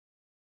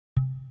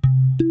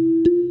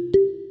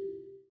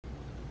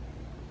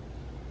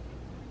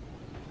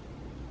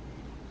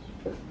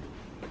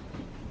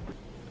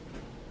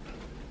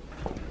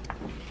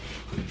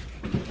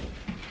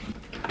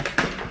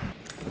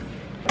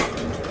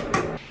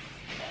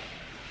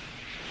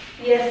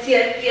Yes,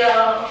 yes,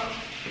 y'all.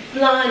 It's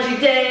laundry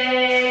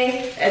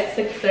day at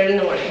 6:30 in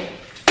the morning.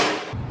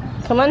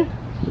 Come on.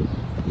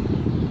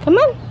 Come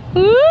on.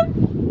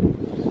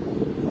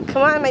 Ooh.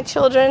 Come on, my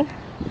children.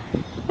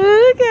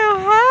 Look how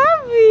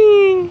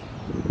happy.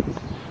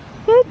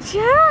 Good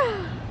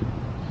job.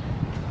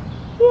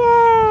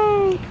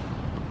 Yay.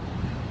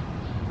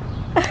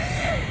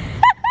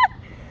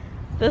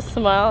 The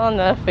smile on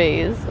that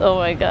face. Oh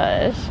my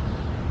gosh.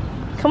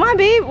 Come on,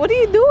 babe. What are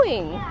you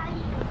doing?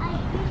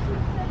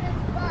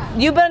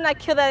 You better not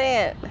kill that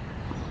ant.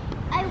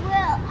 I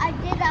will. I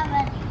did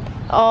already.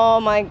 Oh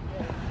my.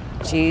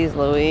 Jeez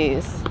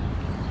Louise.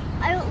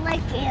 I don't like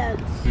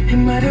ants.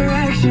 In my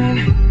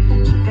direction.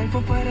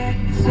 Thankful for that.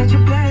 Such a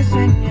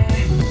blessing, yeah.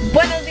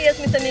 Buenos dias,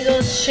 mis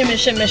amigos. Shimmy,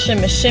 shimmy,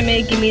 shimmy,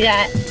 shimmy. Give me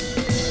that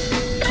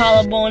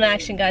collarbone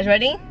action, guys.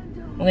 Ready?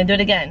 We're gonna do it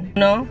again.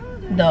 1,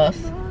 2,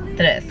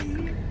 3.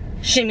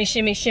 Shimmy,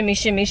 shimmy, shimmy,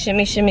 shimmy,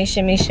 shimmy, shimmy,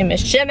 shimmy, shimmy,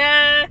 shimmy.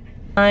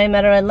 I'm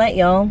at a red light,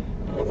 y'all.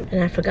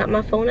 And I forgot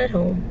my phone at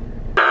home.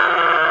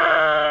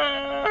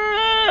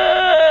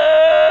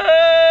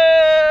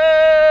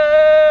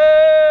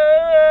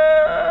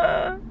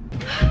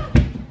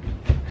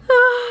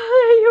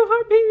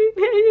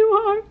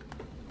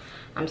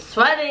 I'm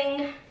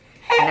sweating,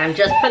 and I'm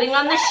just putting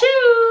on the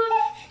shoes.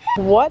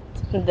 What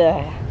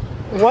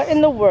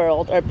in the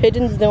world are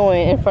pigeons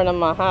doing in front of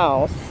my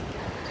house?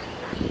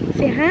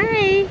 Say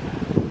hi.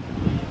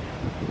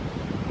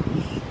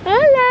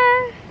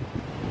 Hola.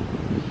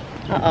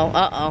 Uh-oh,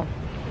 uh-oh.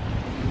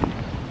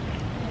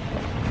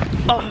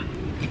 Oh.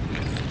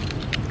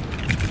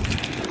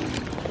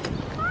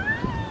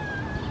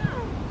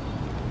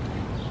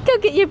 Go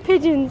get your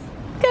pigeons.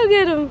 Go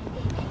get them.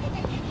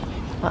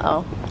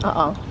 Uh-oh,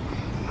 uh-oh.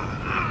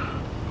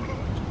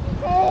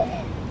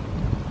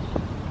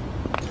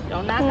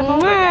 Don't knock them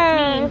over,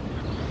 that's mean.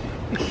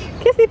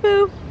 Kissy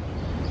poo.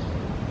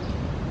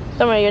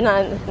 Don't worry, you're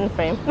not in the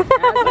frame.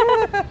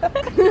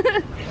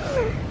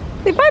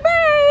 Say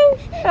bye-bye.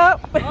 Oh.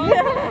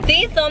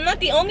 See, so I'm not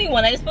the only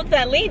one. I just spoke to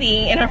that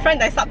lady and her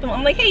friend. I stopped them.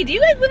 I'm like, hey, do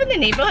you guys live in the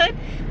neighborhood?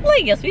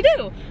 Like, yes, we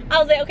do. I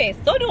was like, okay,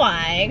 so do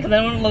I. Because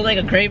I don't look like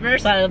a creeper,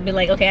 so I'll be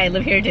like, okay, I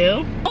live here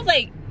too. I was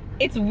like,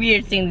 it's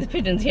weird seeing these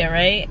pigeons here,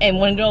 right? And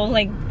one girl was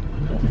like,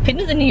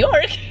 pigeons in New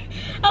York?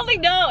 I was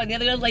like, no. And the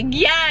other girl was like,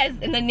 yes,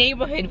 in the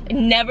neighborhood.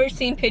 Never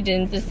seen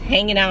pigeons just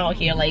hanging out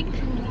here. Like,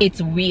 it's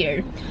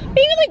weird.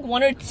 Maybe like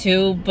 1 or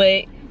 2,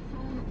 but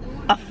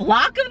a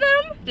flock of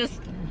them?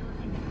 Just,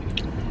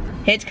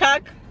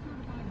 Hitchcock?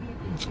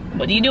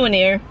 What are you doing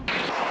here?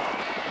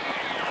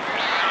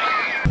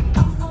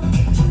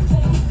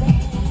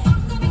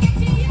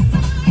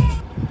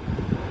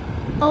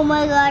 Oh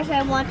my gosh,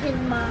 I want his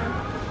mom.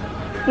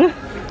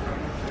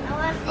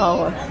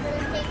 Oh.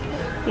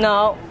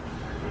 No.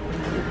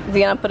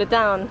 Ziana, put it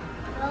down.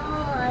 Oh, I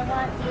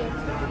want his.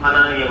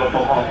 Anna, you have a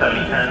phone call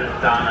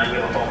 7010. Donna, you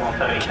have a phone call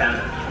 7010.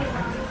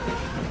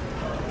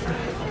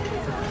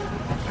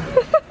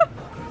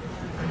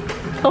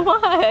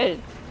 What?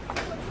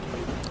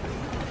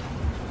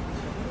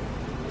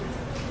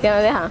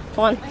 Ziana, deja.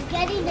 Come on. I'm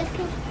getting the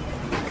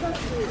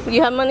cookie.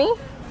 You have money?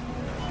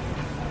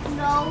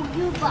 No,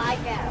 you buy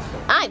them.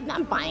 I'm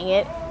not buying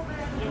it.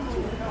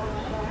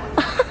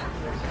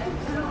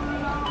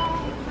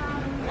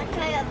 I'll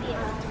try up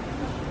here.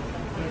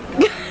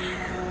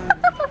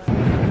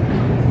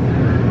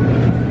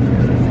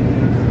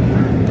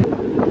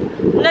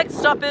 Next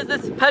stop is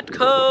this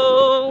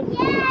Petco.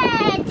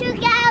 Yay, to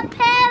get a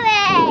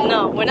parrot.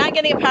 No, we're not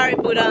getting a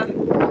parrot, Buddha.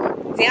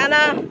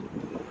 Ziana,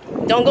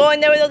 don't go in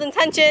there with those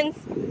intentions.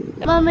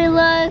 Mommy,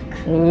 look.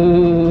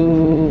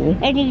 Ooh.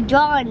 And you're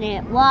drawing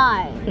it.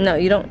 Why? No,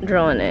 you don't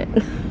draw on it.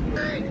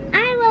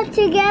 I want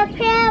to get a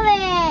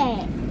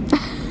parrot.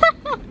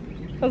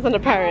 That's not a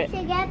parrot. I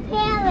want to get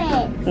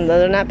parrots.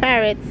 Those are not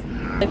parrots.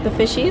 Like the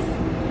fishies?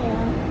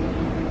 Yeah.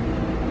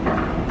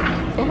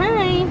 Say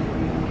hi.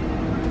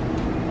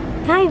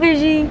 Hi,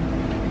 fishy.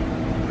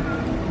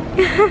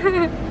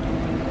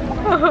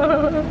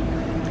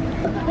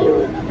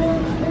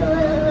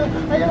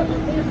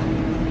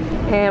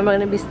 And we're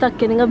gonna be stuck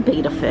getting a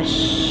betta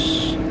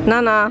fish.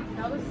 Nana.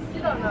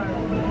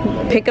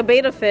 Pick a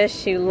betta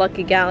fish, you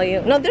lucky gal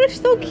you. No, they're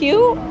so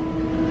cute.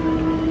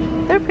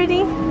 They're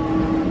pretty.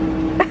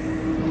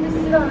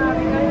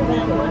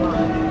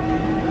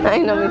 I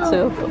know, me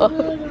too. Oh.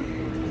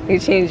 You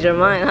changed your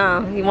mind,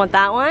 huh? You want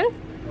that one?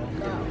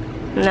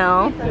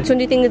 No. Which one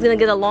do you think is gonna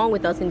get along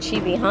with us in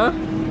Chibi, huh?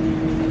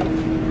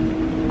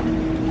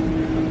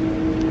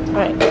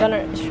 Alright,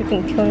 Gunnar is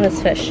freaking killing this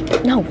fish.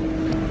 No!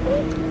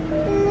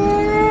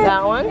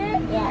 That one?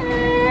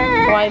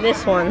 Yeah. Why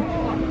this one?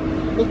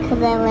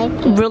 Because I like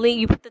it. Really?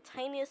 You pick the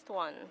tiniest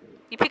one.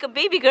 You pick a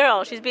baby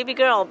girl. She's baby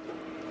girl.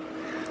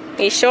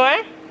 Are you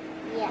sure?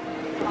 Yeah.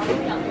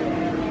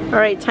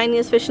 Alright,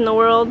 tiniest fish in the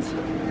world.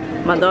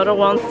 My daughter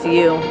wants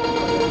you.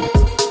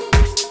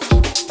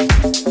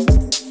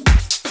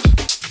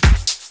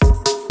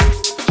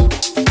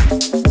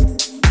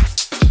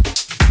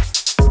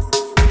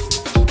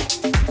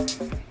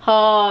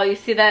 Oh, you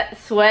see that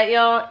sweat,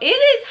 y'all? It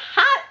is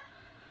hot.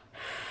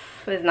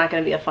 it's not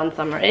gonna be a fun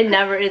summer. It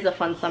never is a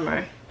fun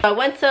summer. I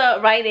went to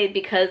Rite Aid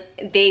because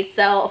they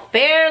sell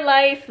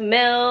Fairlife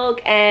milk,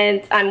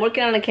 and I'm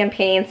working on a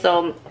campaign,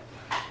 so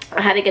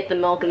I had to get the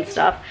milk and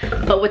stuff.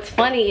 But what's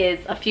funny is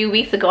a few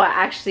weeks ago I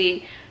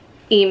actually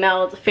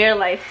emailed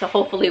Fairlife to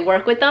hopefully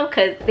work with them,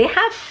 because they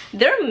have,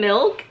 their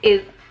milk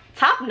is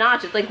top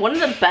notch. It's like one of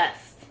the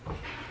best.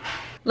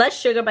 Less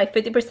sugar by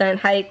 50%,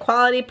 high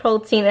quality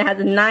protein. It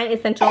has 9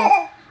 essential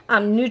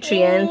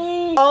nutrients.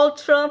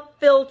 Ultra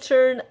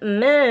filtered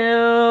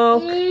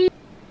milk.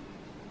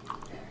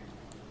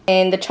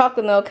 And the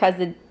chocolate milk has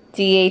the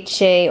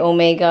DHA,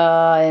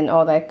 omega, and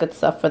all that good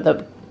stuff for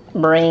the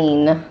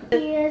brain.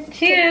 Cheers.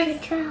 Cheers.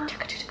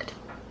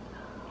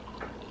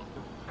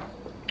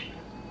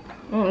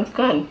 It's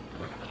good.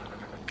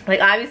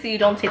 Like, obviously you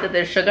don't taste that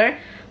there's sugar,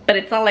 but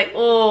it's not like,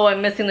 oh,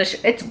 I'm missing the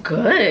sugar. It's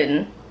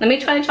good. Let me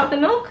try chocolate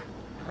milk.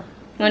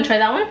 You want to try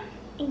that one?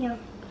 No.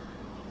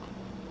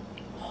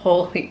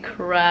 Holy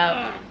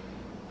crap.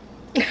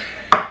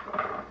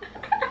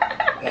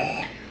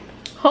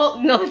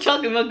 No, the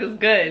chocolate milk is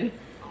good.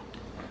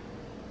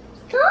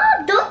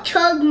 Stop! Don't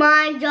chug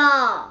mine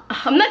off.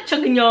 I'm not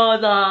chugging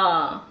yours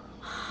off.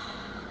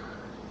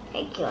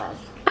 Thank you.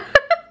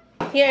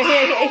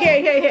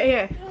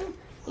 Here.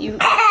 You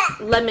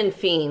lemon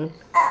fiend.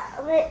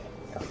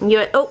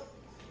 You're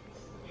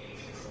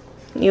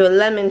a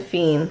lemon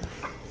fiend.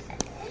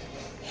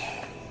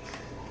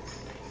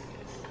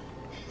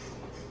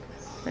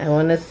 I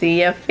want to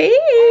see your face.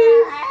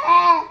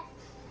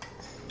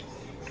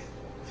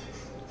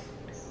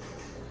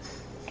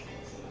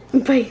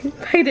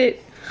 Bite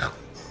it.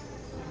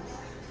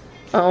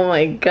 Oh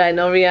my god,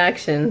 no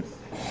reaction.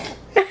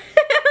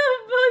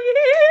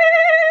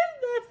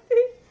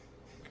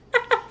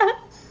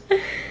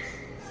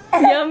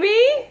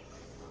 Yummy?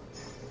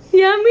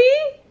 Yummy?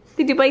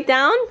 Did you bite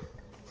down?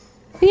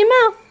 In your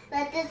mouth.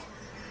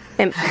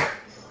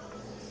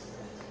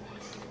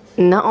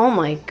 No, oh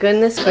my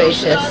goodness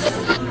gracious.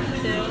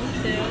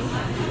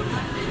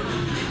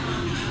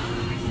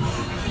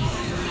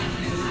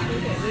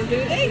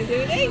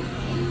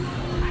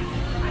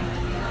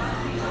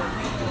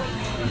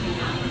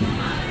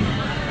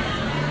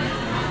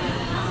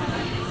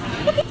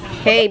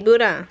 Hey,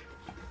 Buddha.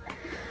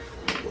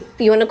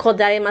 You want to call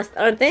Daddy más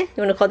tarde? You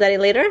want to call Daddy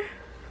later?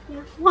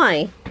 Yeah.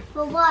 Why?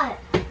 For what?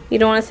 You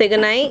don't want to say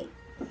goodnight?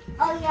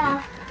 Oh,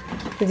 yeah.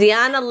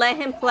 Ziana, let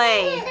him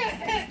play.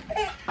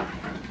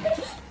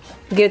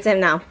 Give it to him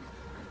now.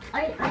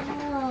 I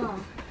know.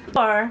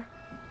 Or,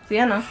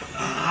 Ziana,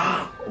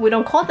 we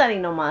don't call Daddy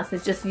no más.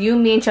 It's just you,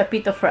 me, and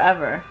Chapito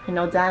forever. And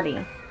no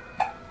Daddy.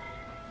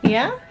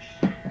 Yeah?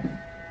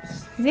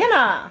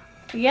 Ziana,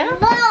 yeah? No,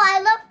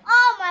 I love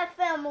all my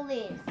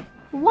families.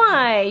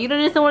 Why? You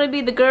just don't want to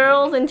be the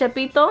girls and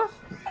Chapito?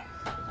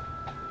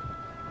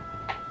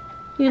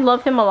 You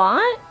love him a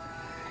lot?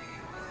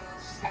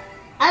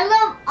 I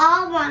love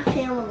all my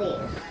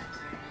families.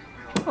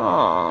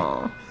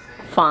 Oh,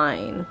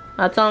 fine.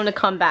 I'll tell him to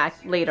come back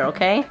later,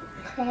 okay?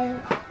 Okay.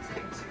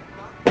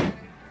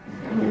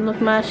 You look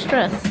mad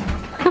stressed.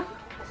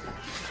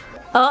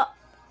 Oh,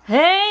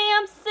 hey,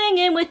 I'm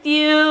singing with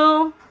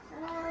you.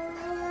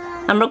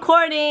 I'm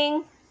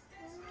recording.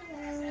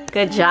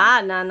 Good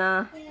job,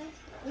 Nana.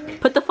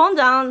 Put the phone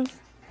down.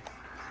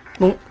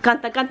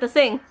 Canta,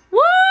 sing.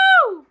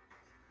 Woo!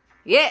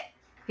 Yeah.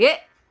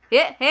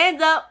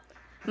 Hands up.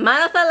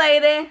 Manos al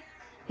aire.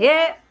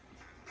 Yeah.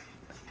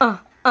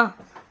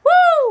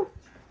 Woo!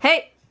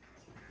 Hey.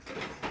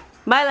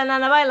 Baila,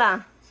 Nana,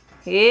 baila.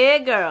 Yeah,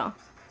 girl.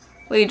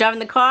 Were you driving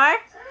the car?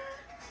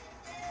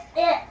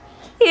 Yeah.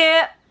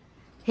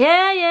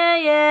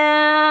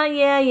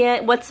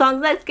 Yeah. What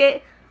song's next,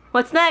 Kate?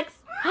 What's next?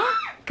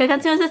 ¿Qué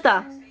canción es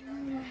esta?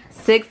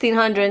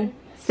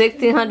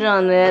 1600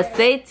 on the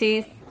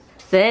SATs.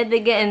 Said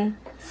again.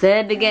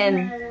 Him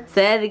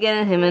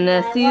in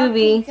the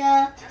SUV.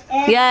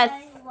 Yes.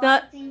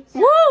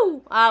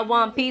 Woo! I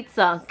want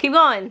pizza. Keep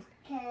going.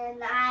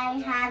 Can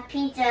I have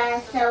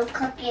pizza? So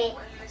cook it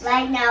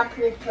right now,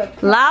 please.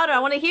 Louder. I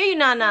want to hear you,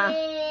 Nana.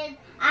 Please.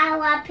 I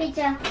want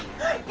pizza.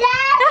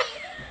 Daddy!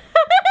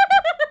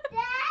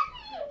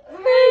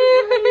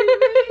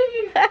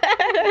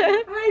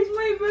 Where's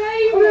my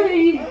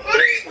baby?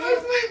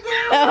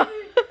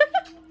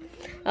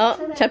 Oh,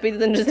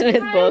 Chappy's interested in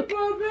his book.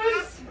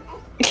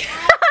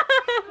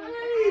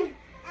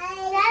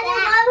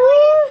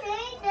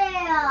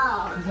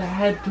 I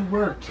had to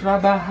work,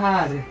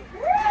 trabajar.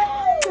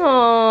 Aww. You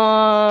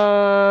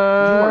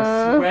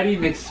are sweaty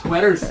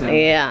McSweaterson.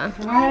 Yeah.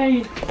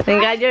 Hi.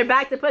 Thank God you're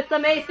back to put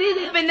some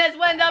AC up in this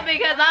window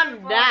because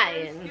I'm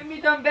dying. Give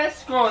me them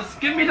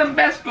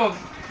Bescos.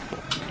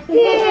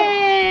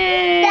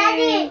 Yay.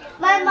 Daddy,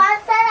 my mom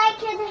said I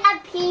can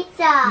have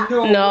pizza.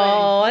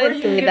 No, I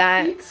didn't say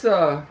that.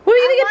 Pizza? Where are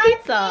you gonna get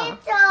pizza?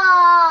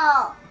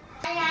 Pizza.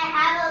 And I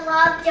have a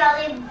love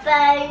jelly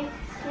bag.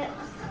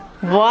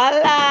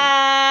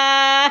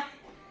 Voila!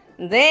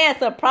 Damn,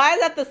 surprise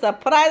after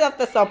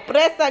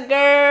surpresa,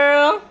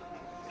 girl.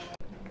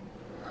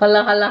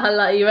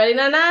 Hola. You ready,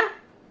 Nana?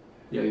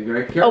 Yeah, be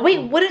very careful. Oh wait,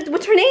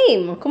 what's her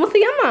name? ¿Cómo se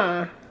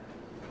llama?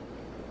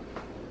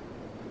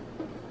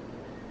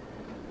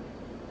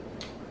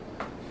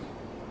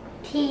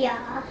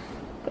 Tia.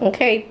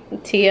 Okay,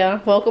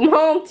 Tia. Welcome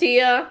home,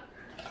 Tia.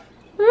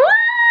 Woo!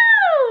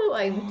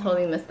 I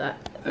totally missed that.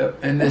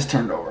 And this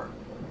turned over.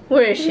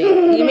 Where is she?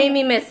 You made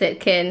me miss it,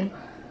 Ken.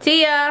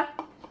 Tia.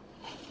 Oh,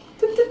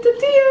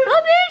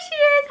 there she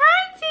is.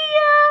 Hi,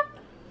 Tia.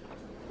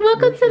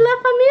 Welcome to La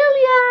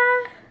Familia.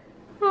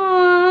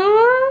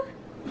 Aww.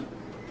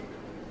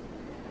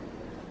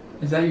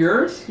 Is that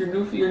yours? Your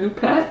new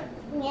pet?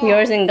 Yeah.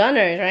 Yours and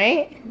Gunner's,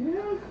 right? Yeah.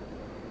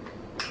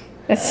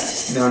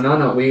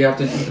 No. We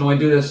can only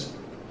do this.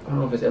 I don't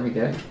know if it's every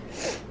day.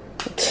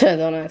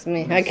 Don't ask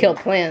me. I kill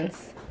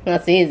plants.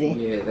 That's easy.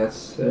 Yeah,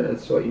 that's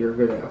what you're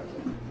good at.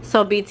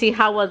 So BT,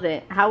 how was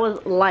it? How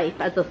was life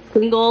as a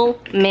single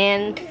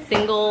man,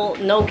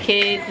 no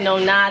kids, no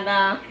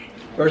nada?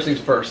 First things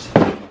first.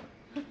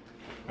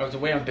 I was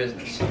away on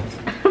business.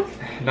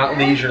 Not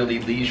leisure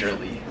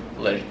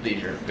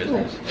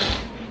business.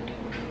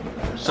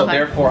 So Okay.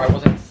 therefore, I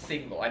wasn't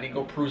single. I didn't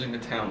go cruising to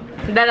town.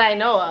 That I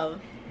know of.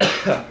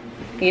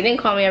 You didn't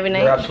call me every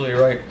night? You're absolutely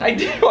right. I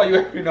did call you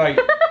every night.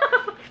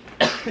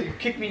 You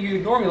kicked me, you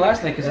ignored me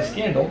last night because of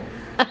scandal.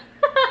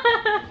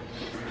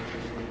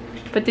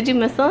 But did you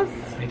miss us?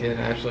 I did.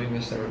 I absolutely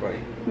missed everybody.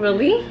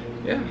 Really?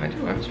 Yeah, I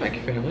do. I miss my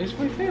family. It's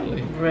my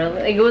family.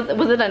 Really? Like,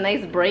 was it a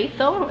nice break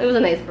though? It was a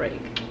nice break.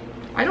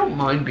 I don't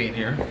mind being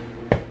here.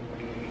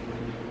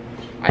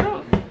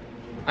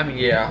 I mean,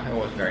 yeah, it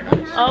was very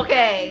nice.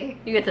 Okay.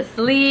 You get to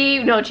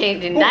sleep, no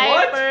changing What?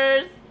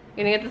 diapers.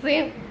 You didn't get to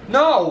sleep?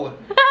 No!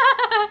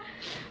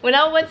 When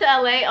I went to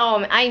LA,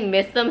 I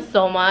missed them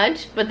so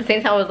much. But at the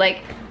same time,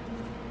 it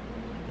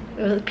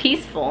was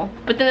peaceful.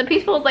 But then the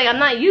peaceful was like, I'm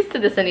not used to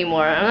this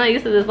anymore. I'm not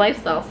used to this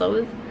lifestyle, so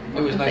it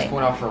was nice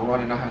going out for a run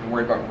and not having to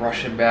worry about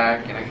rushing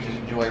back, and I could just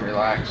enjoy and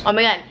relax. Oh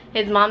my god,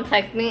 his mom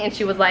texted me and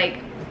she was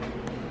like,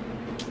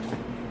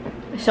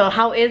 so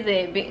how is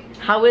it?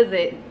 How is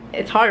it?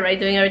 It's hard, right?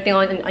 Doing everything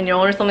on your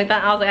own or something like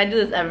that. I was like, I do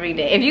this every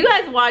day. If you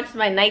guys watched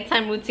my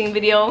nighttime routine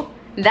video,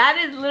 that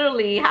is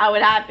literally how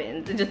it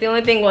happens. It's just the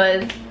only thing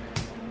was,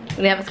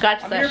 we have a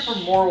scratch I'm here session. for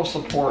moral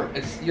support.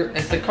 It's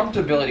the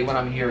comfortability when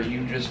I'm here.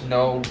 You just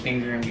know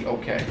things are gonna be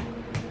okay.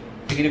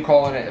 You need to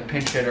call in a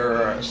pinch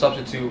hitter or a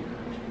substitute.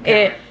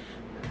 If.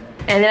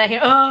 And then I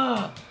hear,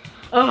 oh,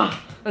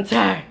 I'm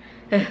tired.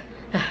 I'm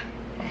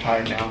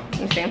tired now.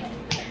 You see?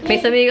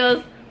 Mis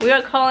amigos, we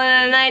are calling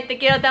it a night. Te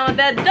quiero tanto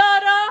te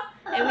adoro.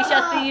 And we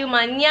shall see you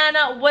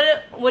mañana.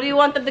 What do you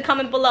want them to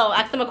comment below?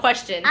 Ask them a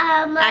question.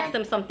 Ask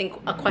them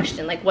a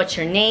question. Like, what's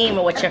your name?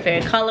 Or what's your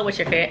favorite color? What's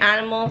your favorite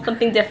animal?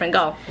 Something different.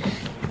 Go.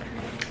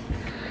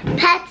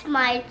 Pet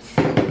mites.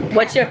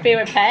 What's your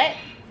favorite pet?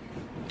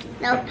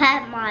 No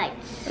pet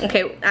mites.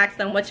 Okay, ask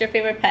them, what's your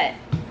favorite pet?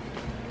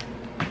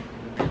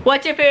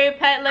 What's your favorite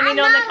pet? Let me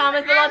know in the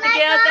comments below. Te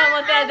quiero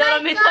tanto te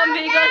adoro, mis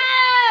amigos.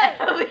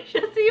 We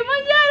shall see you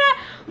mañana.